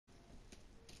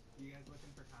You guys looking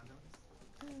for condoms?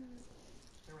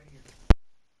 They're right here.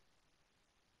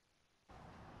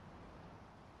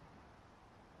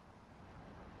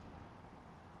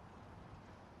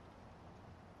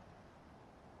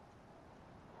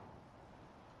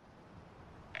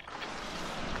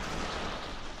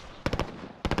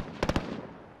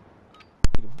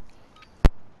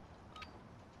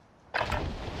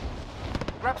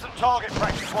 Grab some target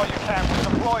practice while you can. We're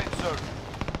deploying soon.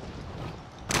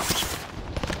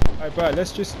 Alright, bro,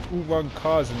 let's just all run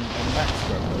cars and max,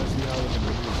 bro. Let's see how we're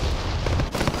gonna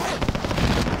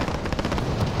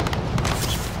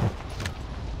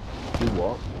do. Do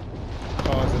what?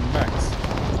 Cars and max.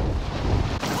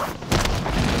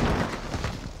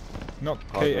 Not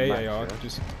KAAR, yeah?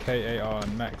 Just KAR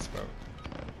and max, bro.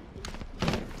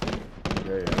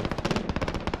 Yeah.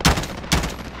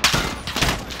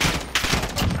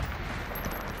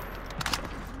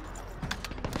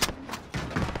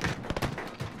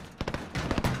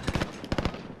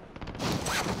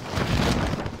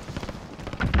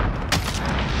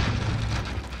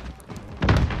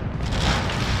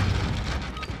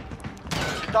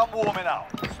 Done warming up.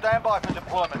 Stand by for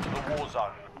deployment to the war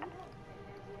zone.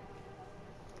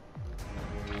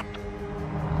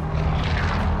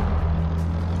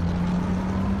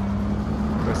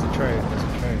 Where's the train? Where's the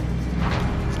train?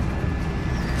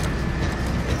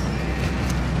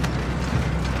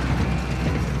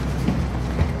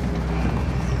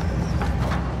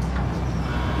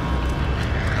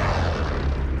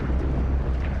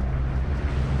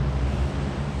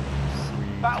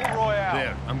 Battle Royale.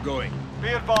 There, I'm going. Be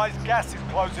advised, gas is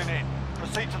closing in.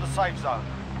 Proceed to the safe zone.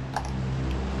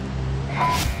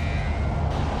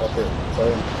 Okay,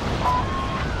 sorry.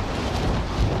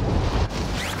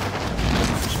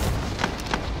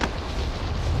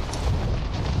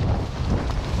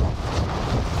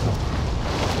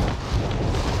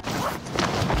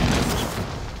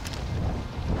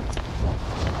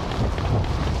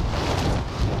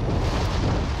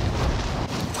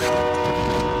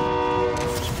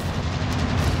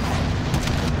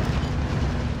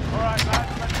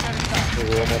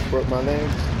 Almost broke my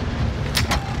legs.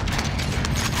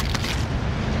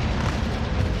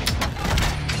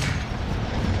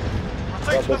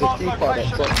 There's a key part that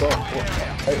dropped off.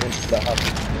 I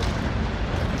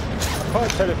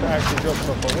can't tell if it actually dropped off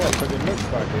or what, because it looks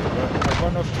like it, but I've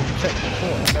gone off to check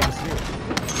before, I never see it.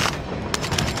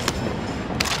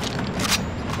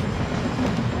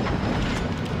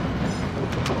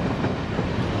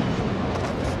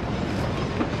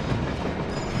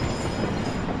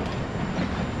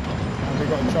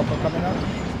 Got a chopper coming up.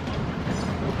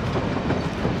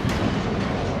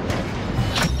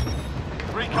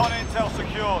 Recon intel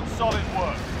secured. Solid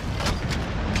work.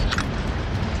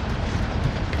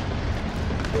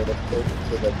 Get up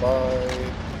to the buy.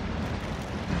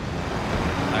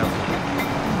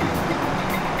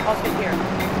 I'll sit here.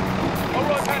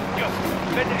 Alright, passenger.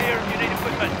 Better here if you need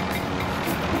equipment.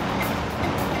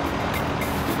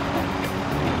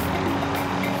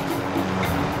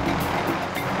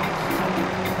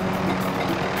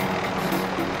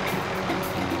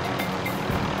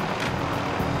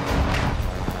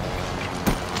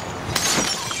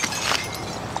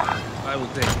 I will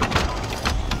take it.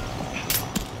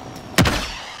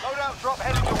 Loadout drop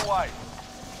heading your way.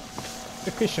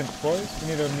 Efficient, boys. We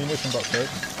need a munition box, right?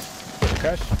 Put the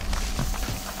cash.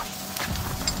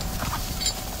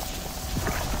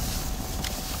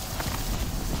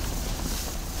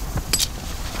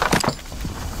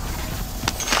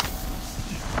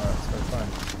 Alright, so fine.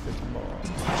 50 more.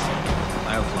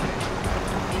 I'll fly.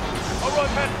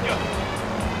 Alright, passenger.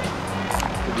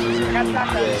 Catch that,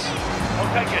 please.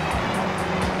 I'll take it.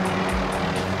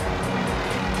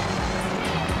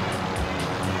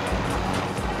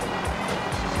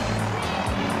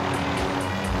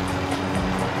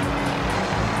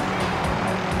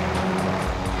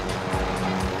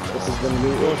 This is the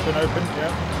new Door's been opened,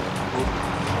 yeah.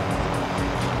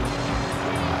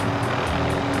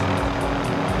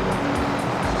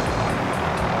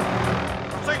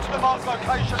 Proceed to the marked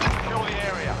location and secure the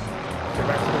area. Go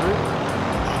back to the roof.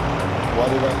 Why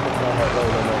did I put down that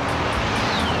load on it?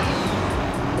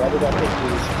 Why did I put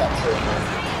these capture in there?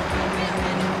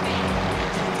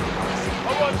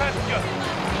 Alright, passenger.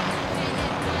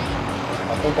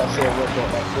 I think I should have looked at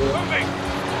that too. Moving.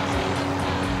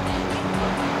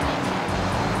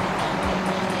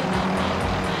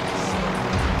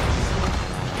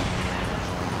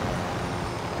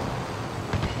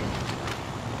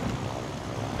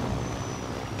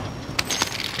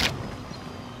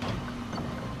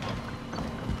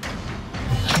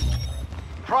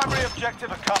 Primary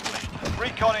objective accomplished.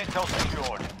 Recon intel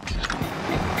secured.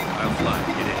 I'll fly.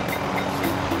 Get in.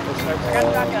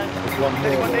 There's one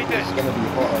here, but it's gonna be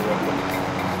hot, I reckon.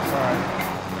 Alright.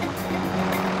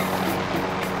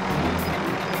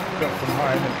 Drop from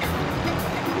high, innit?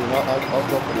 You know, I'll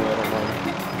drop anyway, I don't mind.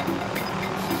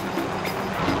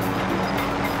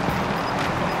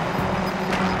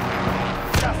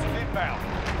 Gas is inbound.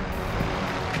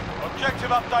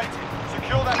 Objective updated.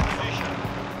 Secure that position.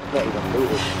 Not even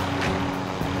looted.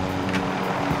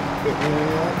 Pick me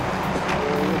up.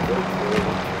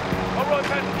 All right,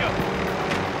 passenger.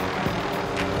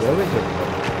 Where is it?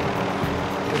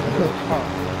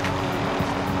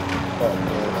 Oh,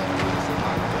 man.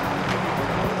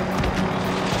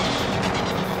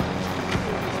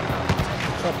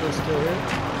 Chopper's still here.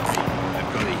 I've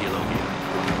got a yellow here.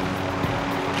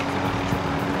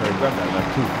 Oh, he grabbed that like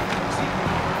two.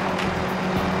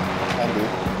 Andy.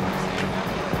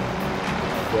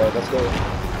 Yeah, let's go.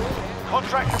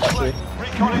 Contract complete.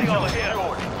 Recon intel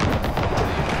secured.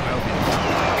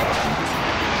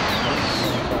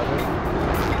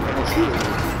 I'm shooting you.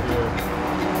 Yeah.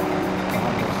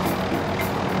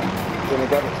 Gonna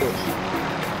grab a twitch.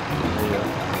 Yeah.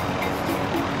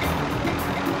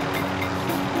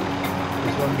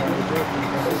 There's one right here.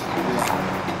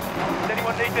 Does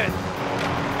anyone need this?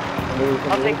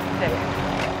 I'll take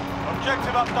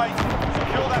Objective updated.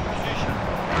 Secure that position.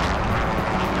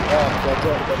 that's it.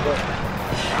 Go.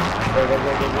 All right,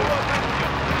 passenger.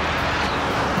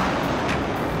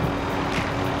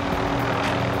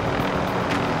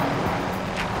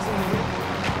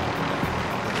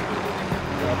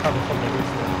 Yeah, I'll cover from the roof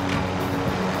there.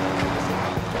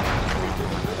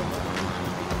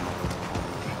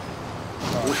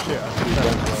 Oh shit, I see that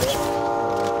as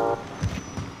well.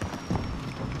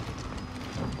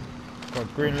 God,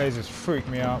 green lasers freak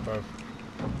me out, bro.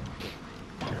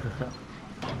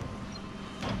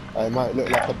 I might look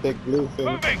like a big blue thing.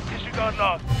 Moving. Disregard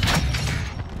last.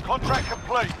 Contract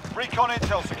complete. Recon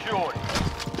intel secured.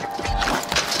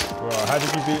 Bro, how did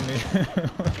you beat me?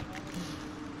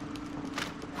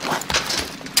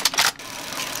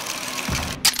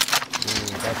 Ooh,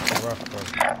 that's rough, bro.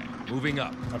 Moving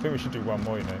up. I think we should do one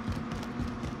more, you know.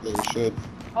 Yeah, we should.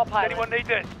 Does anyone need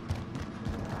this?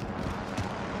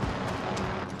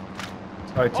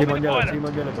 Alright, team Open on the yellow, boiler. team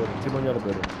on yellow building, team on yellow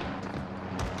building.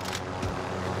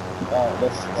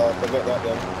 Let's forget that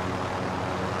then.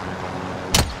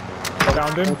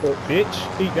 Found him, Okay. bitch.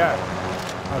 Eat that.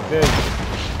 How dare you?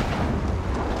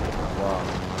 Wow.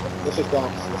 Let's just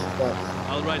dance.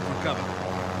 I'll ride for cover.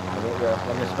 Yeah,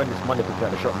 I'm gonna spend this money to get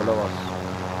the shot below us.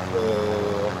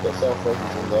 Get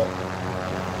self-focus on that.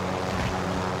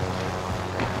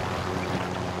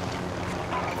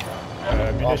 I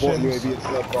bought Munitions. UAV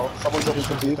instead, bro. Someone dropping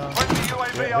some feed. Down. 20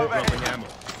 UAV Yeah, overhead. Dropping ammo.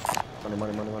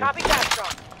 Money. Copy that,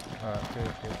 strong. Alright,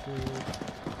 good.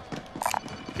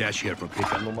 Cash here for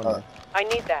pickup. No money. I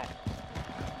need that.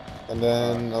 And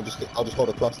then I'll just hold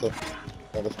a cluster.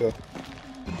 Yeah, let's go.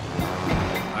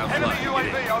 I'll Enemy fly.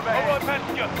 UAV All right, overhead.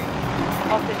 passenger.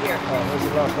 I'll sit here. Alright, where's the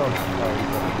last one?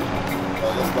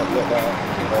 Let's not get that.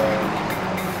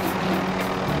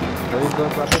 Where you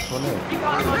going grab this one here?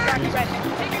 Recon contract ready.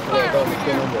 Taking Yeah, fire. go, let's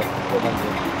get under.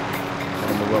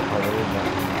 I'm gonna work hard in that.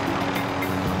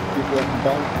 Keep working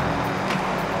down.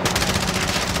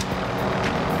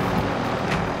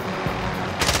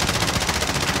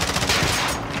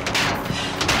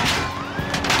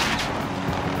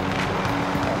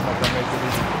 I'm not gonna make it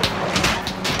easy.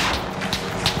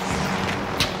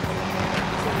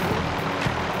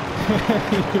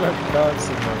 You like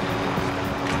dancing, mate.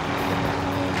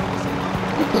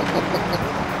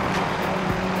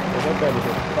 Well, that guy was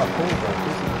a fuck all, bro.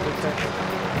 This is a good second.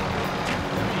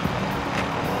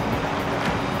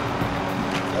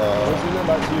 What does he look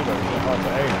like to you, though? Is it hard to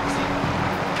aim?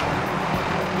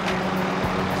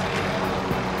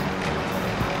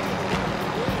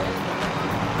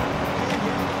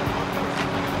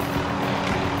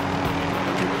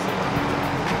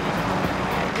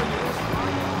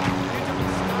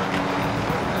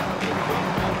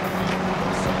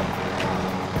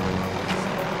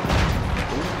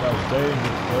 That was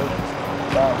dangerous, bro.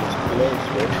 That was close,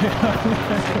 bro.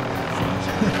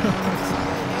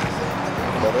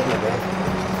 But anyway,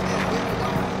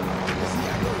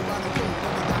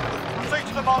 Proceed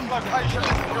to the marked location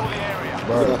and secure the area.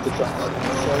 we're gonna have to trust that.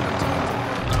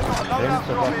 Got a Then loadout it's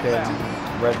drop like inbound.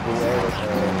 Red Bull Air,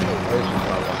 Ocean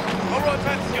Tower. All right,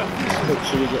 passenger. Make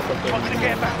sure we get What's the something.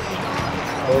 get back?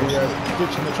 Oh, yeah,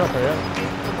 ditching the chopper, yeah?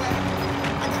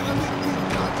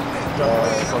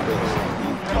 Something.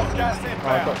 Got gas Oh, I've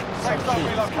inbound. got Safe some zone shoes.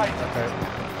 relocated. Okay.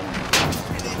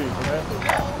 Shoes, yeah?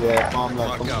 Yeah, farmland.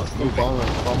 Mark out.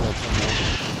 Farmland somewhere.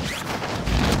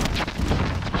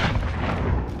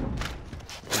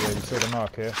 Yeah, you saw the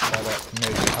mark here, by that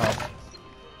near the house.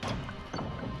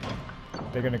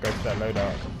 They're gonna go to that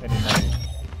loadout any minute.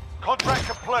 Contract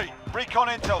complete. Recon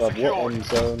intel What secured. end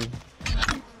zone?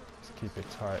 Let's keep it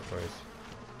tight, boys.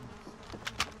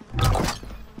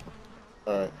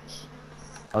 Alright.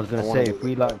 I was gonna say if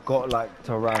we like got like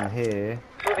to around here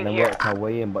Moving and then here. worked our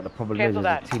way in, but the problem Cancel is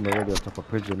that. there's a team already on top of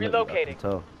prison. look, I Relocating. can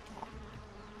tell.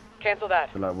 Cancel that.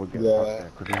 So like we'll get Yeah. fucked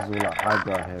there because this is all like high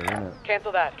ground here, isn't it?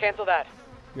 Cancel that. Cancel that.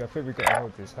 Yeah, I think we gotta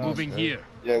hold this house. Moving though. here.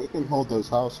 Yeah, we can hold those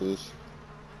houses.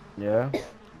 Yeah.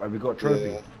 Like we got a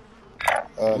trophy.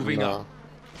 Yeah. Moving nah. up.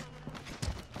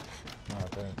 No, I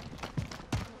don't.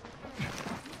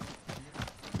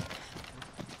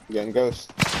 You getting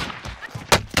ghost?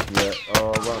 Yeah.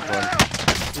 Oh, well done.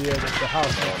 Yeah, the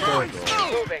house next door.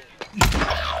 Moving.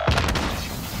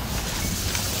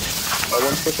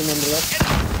 One's pushing on the left.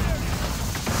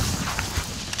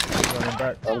 Running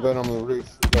back. I'm going on the roof.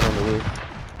 Going on the roof.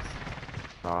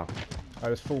 Ah, I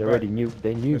just fall they back. already knew.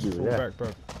 They knew Just you fall were there. back, bro.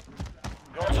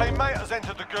 Your teammate has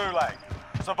entered the gulag.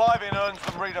 Surviving earns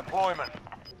them redeployment.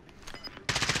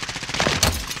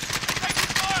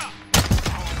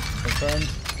 Confirmed.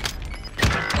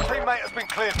 Your teammate has been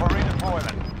cleared for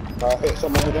redeployment. Hit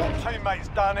someone with Your that. teammate's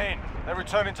done in. They're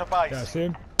returning to base. Yeah, I see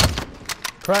him.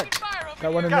 Cracked.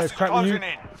 That one in Gas there is is cracked with you.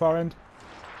 closing in. Far end.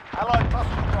 Allied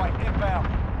muscle strike inbound.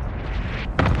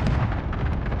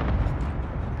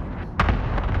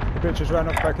 The bitch just ran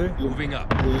off back here. Moving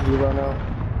up. You run out.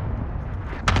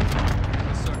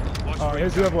 Circle. Watch Oh, for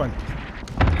here's the other one.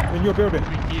 In your building.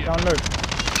 Here. Down low.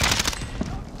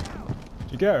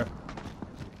 Did you get her?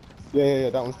 Yeah,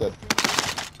 that one's dead.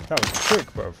 That was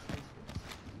quick, bruv.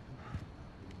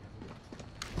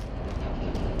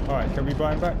 Alright, can we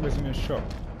buy him back? Where's in his shop?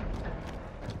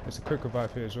 There's a quick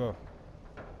revive here as well.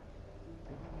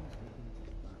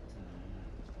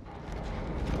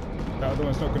 That other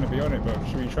one's not going to be on it, bruv.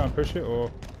 Should we try and push it,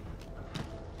 or...?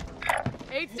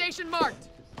 Aid station marked.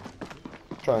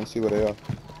 Try and see where they are.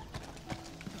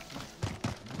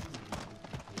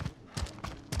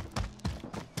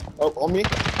 Oh, on me.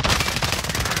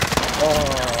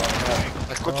 Oh,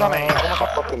 Escúchame. no.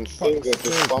 Fucking finger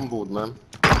just fumbled, man.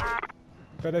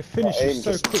 But they finished aim it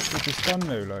so just- quick with this gun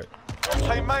though, like... Your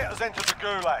teammate has entered the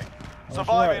gulag. was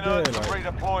Surviving right there, earns them like-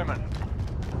 redeployment.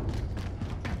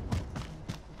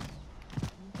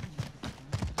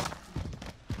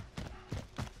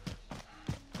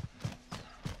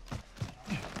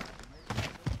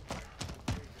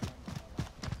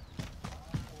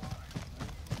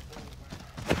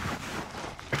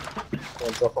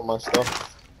 I'll drop on my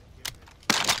stuff.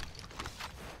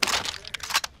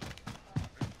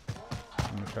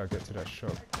 I'm gonna try to get to that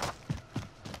shop.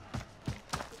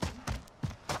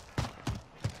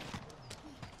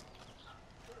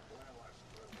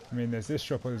 I mean, there's this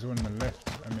shop or there's one on the left.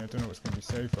 I mean, I don't know what's going to be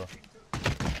safer.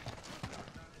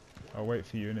 I'll wait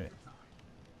for you, innit?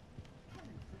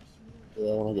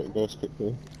 Yeah, I want to get ghost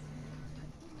quickly.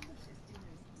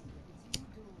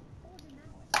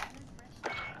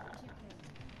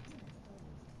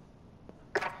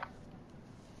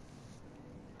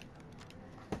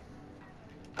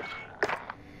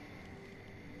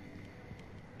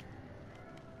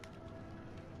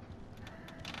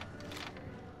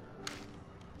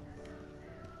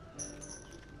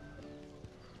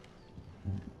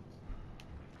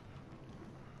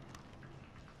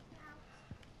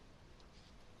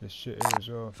 This shit here as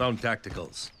well. Found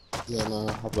tacticals. Yeah, no,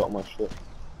 I've got my shit.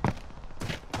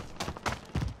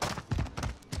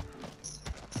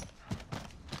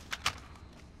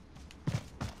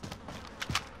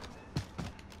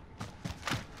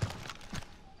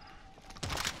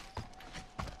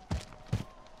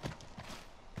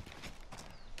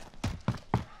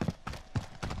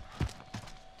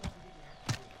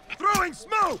 Throwing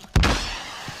smoke!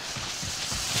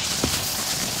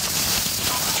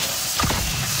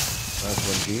 Nice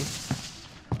one, G.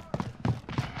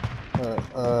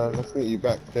 Alright, let's meet you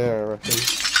back there, I reckon.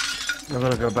 I'm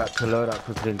gonna go back to load up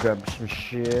quickly and grab some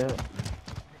shit.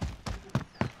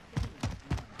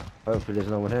 Hopefully there's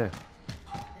no one here.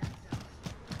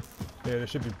 Yeah, there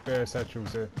should be bare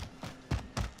satchels there.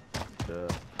 Yeah.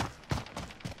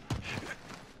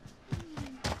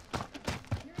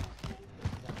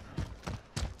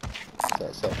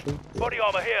 That's actually. Body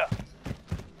armor here.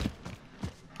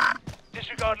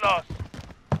 Disregard loss.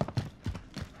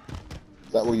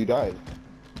 Is that where you died?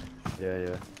 Yeah,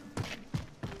 yeah.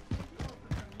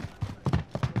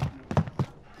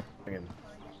 Bring him.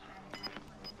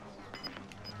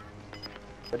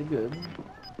 Pretty good.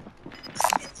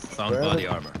 Found body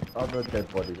armor. Other dead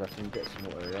bodies, I can get some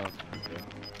more around.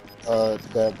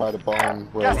 There by the barn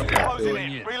where Gas is it's like closing the-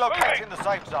 in. Relocating the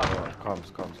safe zone.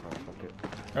 Comms, fuck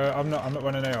it. I'm not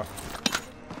running AR.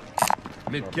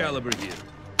 Mid-caliber here.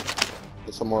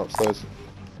 There's some more upstairs.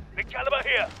 Big caliber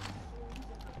here.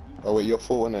 Oh wait, you're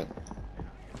full in it.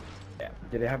 Yeah.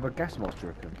 Did they have a gas mask, do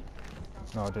you reckon?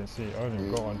 No, I didn't see it. I haven't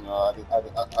even got one. No,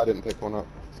 I didn't pick one up.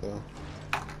 So.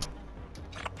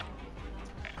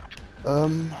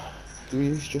 Do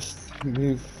we just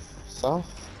move south?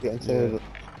 Get into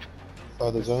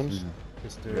further zones?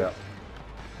 Let's do Yeah.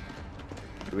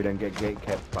 it. We don't get gate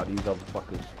kept by these other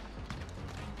fuckers.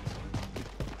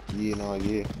 Yeah, no,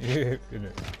 yeah. Yeah,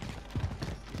 innit?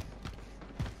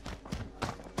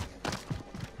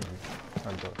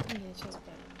 I got it. Yeah, just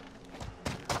better.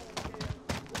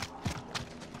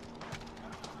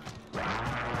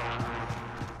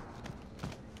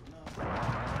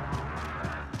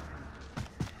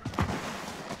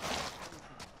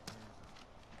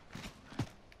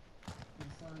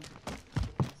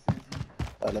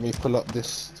 Let me pull up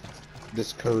this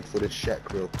code for this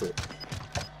shack real quick.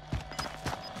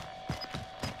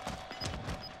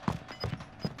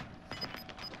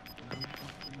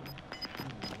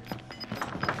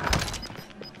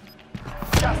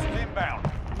 Gas is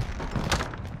inbound.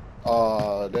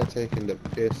 They're taking the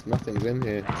piss. Nothing's in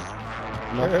here.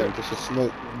 Nothing. Just a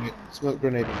smoke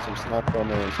grenade and some sniper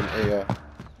ammo and some AR.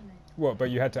 What, but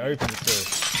you had to open the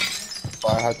door?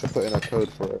 But I had to put in a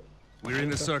code for it. We're in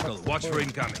the circle. Watch for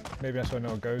incoming. Maybe that's why no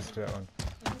one goes to that one.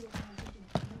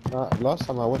 Last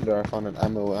time I went there, I found an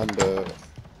ammo and a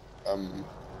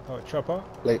Oh, chopper?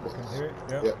 plate. Can hear it?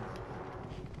 Yeah. Yep.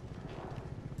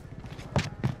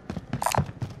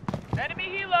 Enemy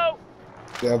helo.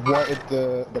 They have whited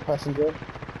the passenger.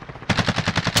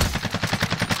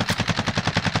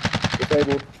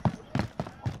 Disabled.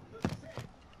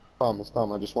 Calm, it's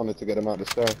calm. I just wanted to get him out of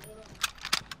the sky.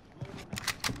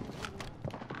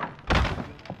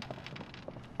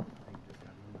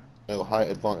 No height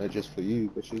advantages for you,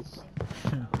 bitches.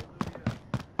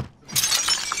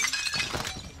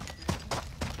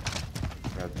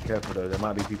 Yeah, be careful though, there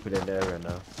might be people in the area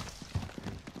now.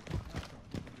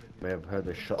 May have heard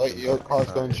the shots. Wait, your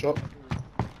car's going shop?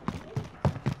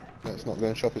 No, it's not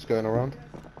going shop, it's going around.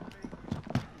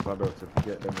 Might be able to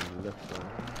get them in the left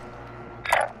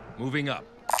side. Moving up.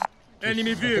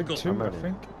 Enemy I vehicle. think two, I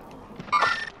think.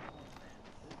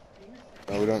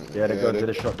 No, we don't. Yeah, they're going to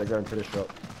the shop, they're going to the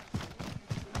shop.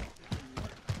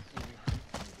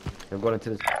 They've gone into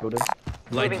this building.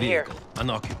 Light Moving here. vehicle.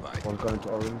 Unoccupied. One's going to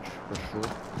orange, for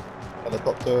sure.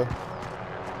 Helicopter.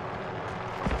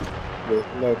 With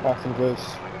no passengers.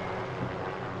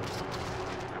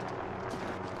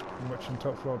 I'm watching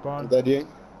top floor barn. Readying.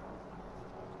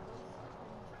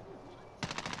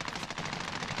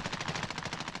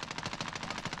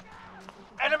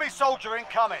 Enemy soldier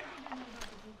incoming.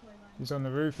 He's on the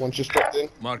roof. One just dropped in.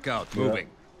 Mark out. Moving.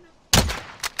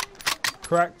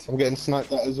 Cracked. I'm getting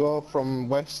sniped at as well from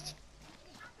west.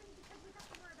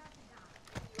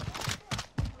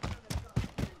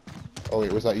 Oh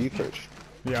wait, was that you, Coach?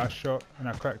 Yeah, I shot and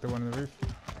I cracked the one on the roof.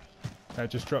 They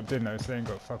just dropped in though, so they ain't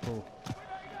got fuck all.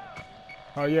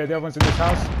 Oh yeah, the other one's in this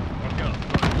house. Mark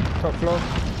out. Top floor.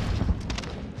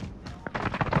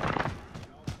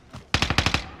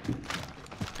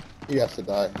 He has to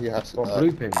die. He has to Oh, die.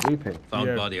 blue ping. Found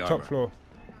Yeah, body top armor. floor.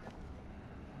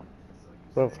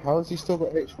 Bro, how has he still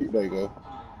got HP? There you go.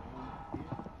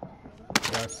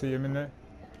 Yeah, I see him in there.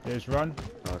 Here's run.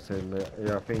 Oh, so,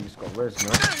 yeah, I think he's got res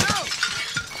now.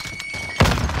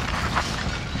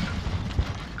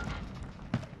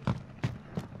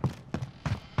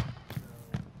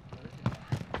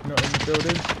 Not in the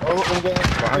building. Oh, I'm getting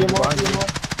Behind you, behind you.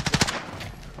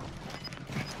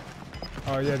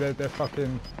 Oh yeah, they're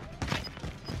fucking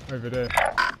over there.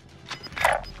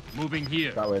 Moving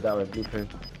here. That way, blue ping.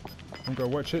 I'm gonna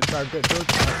watch it, try and get George.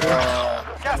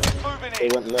 Gas is moving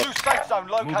in. went New left. safe zone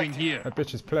Moving located. here. That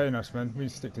bitch is playing us, man. We need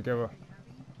to stick together.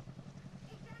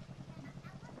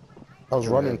 I was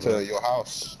running to your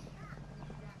house.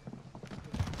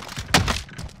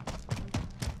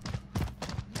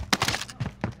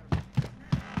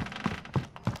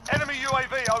 Enemy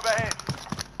UAV overhead.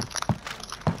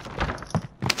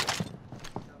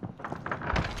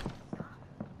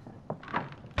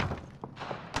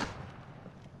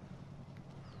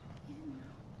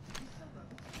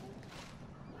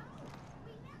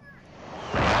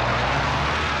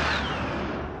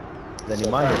 Then he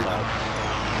minded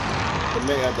that. The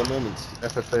mate at the moment,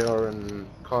 FFAR and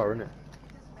car, innit?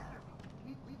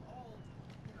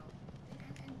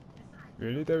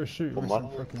 Really? They were shooting with Come some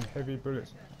on. fucking heavy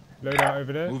bullets. Load out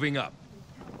over there. Moving up.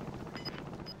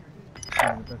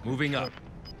 Moving up.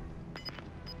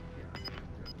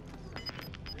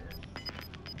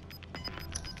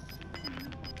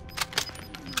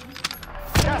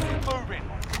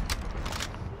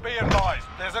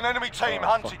 There's an enemy team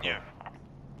hunting you.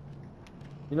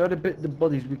 You know the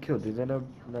bodies we killed, is there no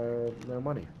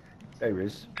money? There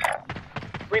is.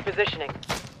 Repositioning.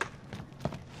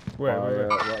 Where?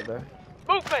 Right there.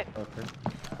 Movement! Okay.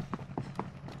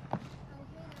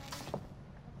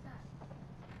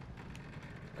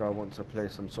 Guy wants to play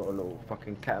some sort of little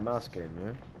fucking cat and mouse game,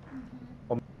 yeah?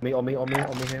 On me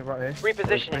here, right here.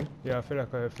 Repositioning. Yeah, I feel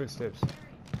like I heard footsteps.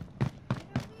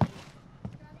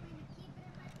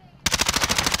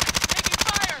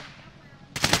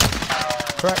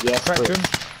 Cracked him.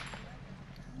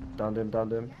 Downed him.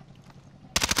 That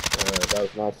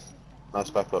was nice.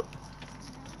 Nice backup.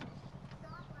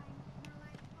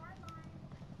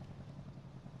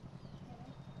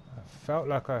 I felt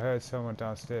like I heard someone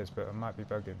downstairs, but I might be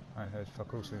bugging. I ain't heard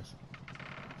fuck all since.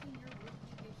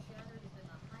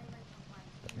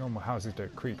 Normal houses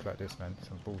don't creak like this, man.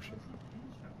 Some bullshit.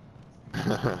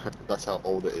 That's how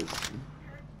old it is.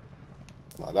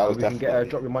 Like, that was We can definitely... get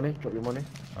drop your money.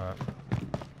 Alright.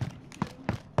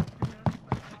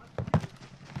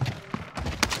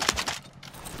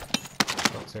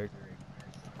 Take.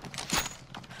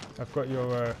 I've got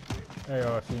your AR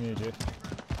if you need it.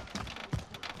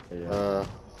 Yeah.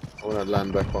 I want to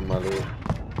land back on my loot.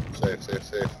 Safe.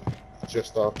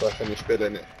 Just after I finish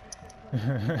filling it.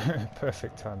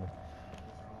 Perfect timing.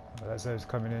 Oh, that's those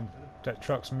coming in. That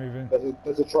truck's moving.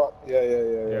 There's a truck.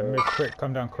 Yeah. Move quick.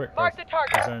 Come down quick. Mark the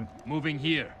target. Zone. Moving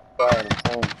here. Fire and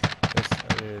home.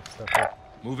 Stuff here.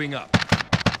 Moving up.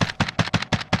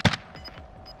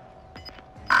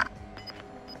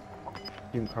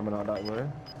 Team coming out that way.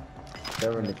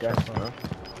 They're in the gas now.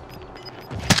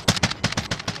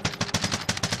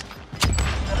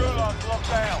 Gulag's locked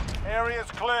down. Area's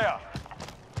clear.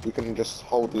 We can just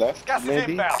hold left, Gas is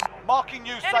maybe? inbound. Marking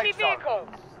new Enemy safe zone. vehicle!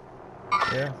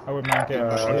 Yeah, I wouldn't mind getting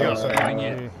going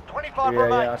in. 25 Yeah,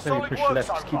 remain. I think Solid we push work left,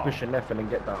 so just keep far. pushing left and then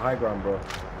get the high ground, bro.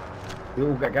 We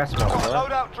all get gas masks, right?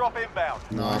 Loadout drop inbound.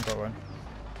 No, I got one.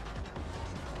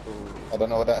 I don't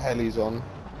know what that heli's on.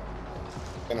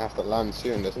 Gonna have to land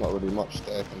soon. There's not really much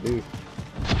that I can do. Oh,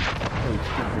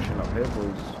 just keep pushing up here,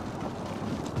 boys.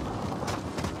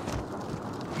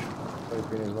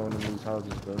 Hoping is one of these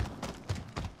houses, bro.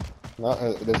 No,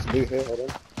 there's loot here. Hold on.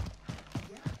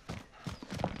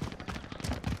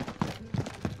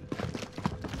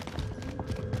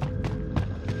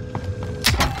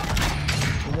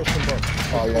 Mission box.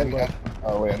 Oh yeah.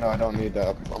 Oh wait, no, I don't need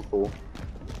that. I'm full.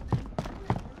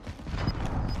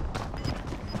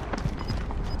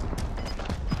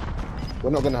 We're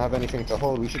not gonna have anything to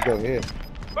hold. We should go here.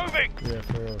 Moving! Yeah,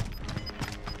 for real.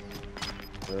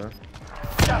 Yeah.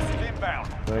 Gas is inbound.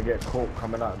 Gonna get caught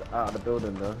coming out of the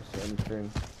building though, so anything.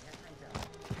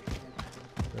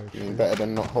 Better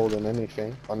than not holding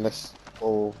anything, unless.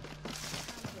 Well,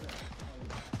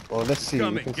 let's see. We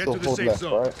Coming. can Get still to the hold safe left,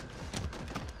 zone. right?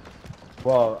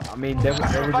 Well, I mean, there was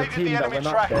a Evaded team the that enemy went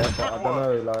up track. there, but Good I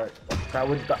don't know, like,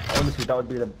 honestly, that would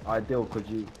be the ideal, because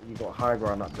you got high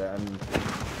ground up there, and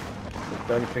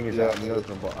the only thing is out in the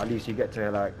open, but at least you get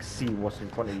to, like, see what's in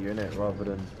front of you, innit, rather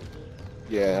than...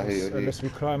 Yeah, I hear you. Unless we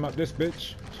climb up this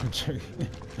bitch. I'm joking.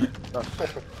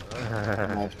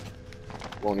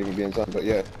 Won't even be in zone, but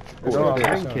yeah. You know what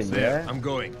I'm thinking, There. yeah? I'm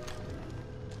going.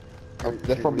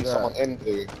 There's probably Yeah. someone in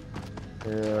there.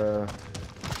 Yeah.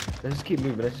 Let's just keep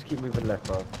moving left,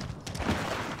 bro.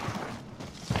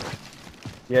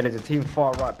 Yeah, there's a team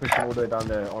far right pushing all the way down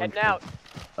there on Heading out.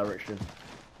 direction.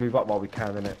 Move up while we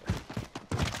can, innit?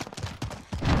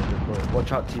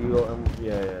 Watch out to you,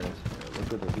 yeah, we're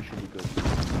good, we should be good.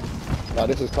 Nah,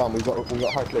 this is calm. We've got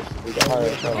high cliffs. We've got high.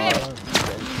 Getting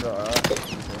shot at.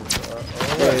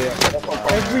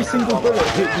 Every single bullet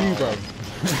hit you, bro.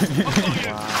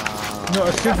 Not a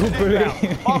single bullet.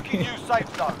 Marking new safe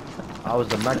zone. I was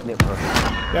the magnet, bro.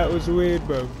 That was weird,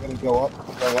 bro. Gonna go up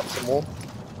some more.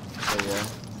 Yeah.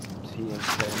 See him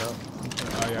setting up.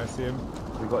 Oh yeah, I see him.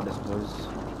 We got this, boys.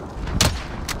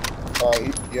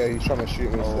 He's trying to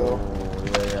shoot me Oh, still.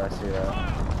 yeah, I see that.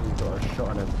 He's got a shot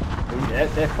on him.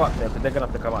 They're fucked there, because they're gonna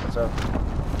have to come out the circle.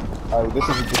 Oh, this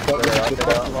is a good shot. This is a good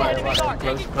shot. Right,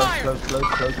 close.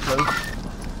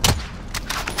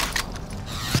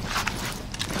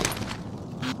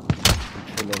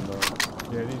 Chilling, though.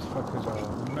 Yeah, these fuckers are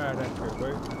mad accurate, bro.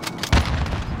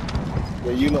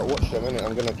 Yeah, you lot watch them, innit?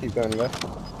 I'm gonna keep going left.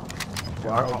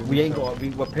 We ain't got.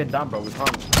 We're pinned down, bro. We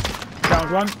can't. Down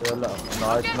one. Yeah, look.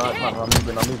 No, it's not. I'm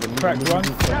moving. Cracked one.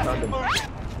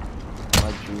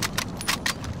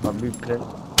 I've moved clear.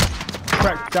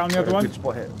 Crack down the other one. Good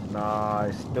spot hit.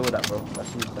 Nice. Deal with that, bro. That's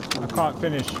I can't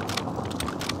finish.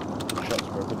 Good shots,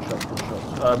 bro. Good shots.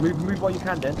 Move what you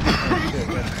can, then.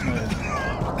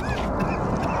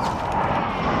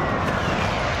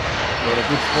 Got a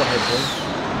good spot here, boys.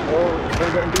 Oh,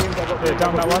 they're getting beamed. I got Yeah,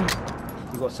 down that one.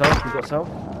 You got self? You got self?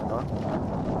 No?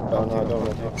 No, I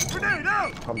don't know. Grenade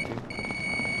out! Come to.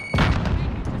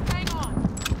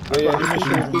 Yeah, yeah,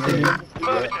 Positive.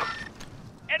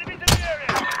 Enemies in the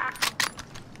area!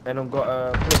 And I've got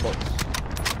a pillbox.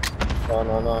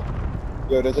 No.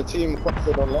 Yo, there's a team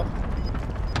Crockford on left.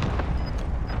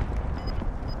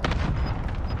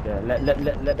 Yeah,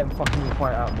 let them fucking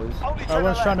fight out, boys. Only to I the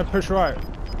was trying to left. push right.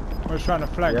 I was trying to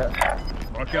flank. Yeah,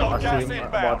 Mark Got out. I gas see him.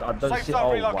 inbound. But I don't Safe see. zone Oh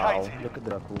wow! relocated. Look at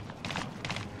that, cool.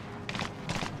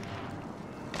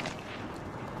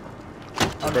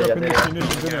 I'm Yeah, dropping yeah, these yeah.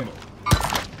 munitions in.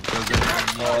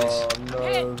 Oh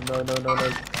no!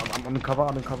 I'm in cover.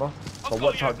 I'm in cover. But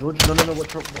watch out, George. No!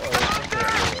 Watch out.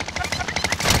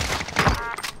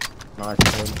 Nice.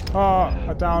 Man. Oh,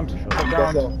 I downed. I You got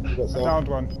downed. self. You got I self. downed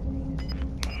one.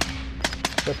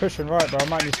 They're pushing right, but I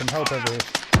might need some help over here.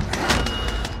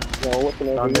 No, what's the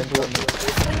Down name? them.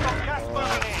 Got gas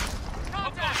moving in.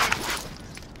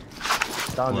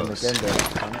 Down them again there.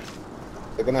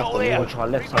 They're gonna have to Clear. move. Watch our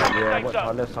left side. Yeah, watch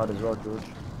our left side as well, George.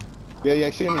 Yeah,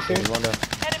 see me. You wanna?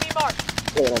 Enemy marked.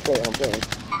 I'm playing.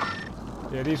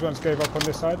 Yeah, these ones gave up on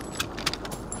this side.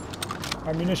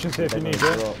 Ammunitions here if you need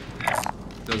They're it. gonna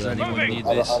Does Yeah. anyone need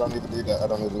I this? don't even need that. I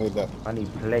don't even need that. I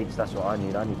need plates. That's what I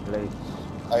need. I need plates.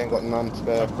 I ain't got none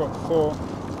spare. I've got 4.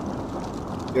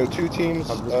 Yo, 2 teams.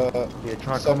 Yeah,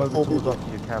 try and come over towards us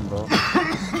if you can, bro.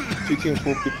 2 teams,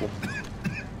 4 people.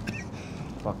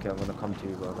 Fuck it, I'm gonna come to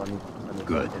you, bro. I need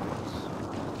Good. plates.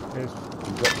 Here's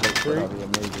You got plates, Three. that'd be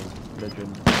amazing.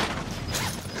 Legend.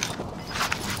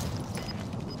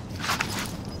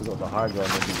 We got the high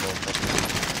ground maybe more.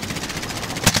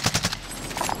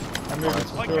 I'm moving to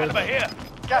High storage. caliber here!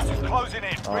 Gas is closing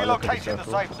in. Oh, look at the Relocating the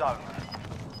circle. safe zone.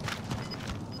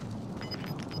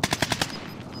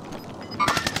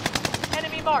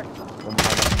 Enemy marked. One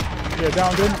behind Yeah,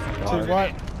 downed in. Nice. 2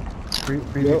 white. us.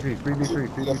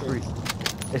 3v3.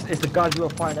 It's the guys we were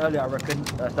fighting earlier, I reckon.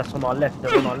 That's on our left.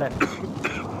 They're on our left.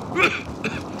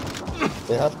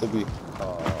 They have to be.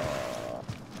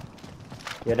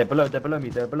 Yeah, they're below me.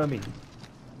 They're below me.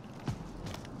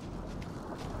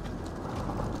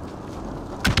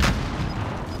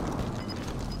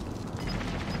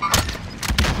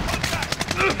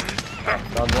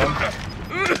 Down one.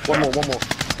 One more.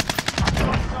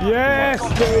 Yes,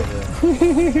 baby.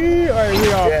 Alright,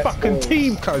 we are a fucking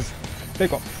team, cuz. They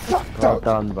got fucked Well up.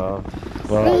 done, bro.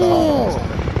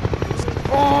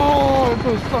 Oh, it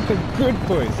was fucking good,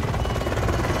 boys.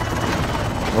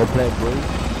 Well played, boys.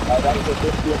 That was a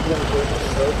 50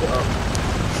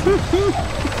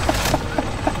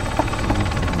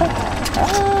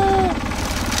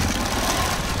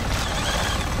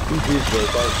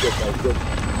 That was good.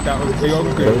 That was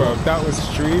beyond good, bro. That was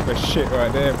streamer shit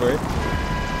right there, boy.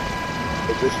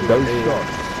 Position. Those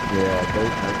shots, yeah,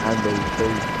 those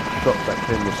shots that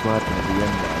came with sniping at the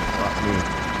end, man, fuck me.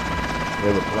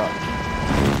 They were clutch.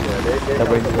 Yeah, That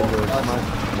way when they were sniping.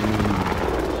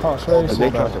 Harsh race, They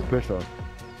bro. tried to push on.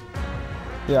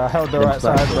 Yeah, I held the Them right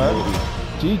side, snipers, bro.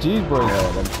 maybe. GG's, boys.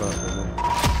 Yeah, them snipers, yeah.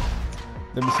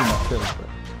 Let me see my kills, bro.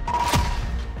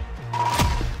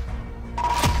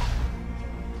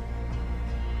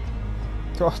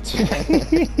 God.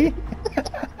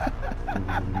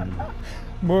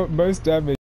 Most damage.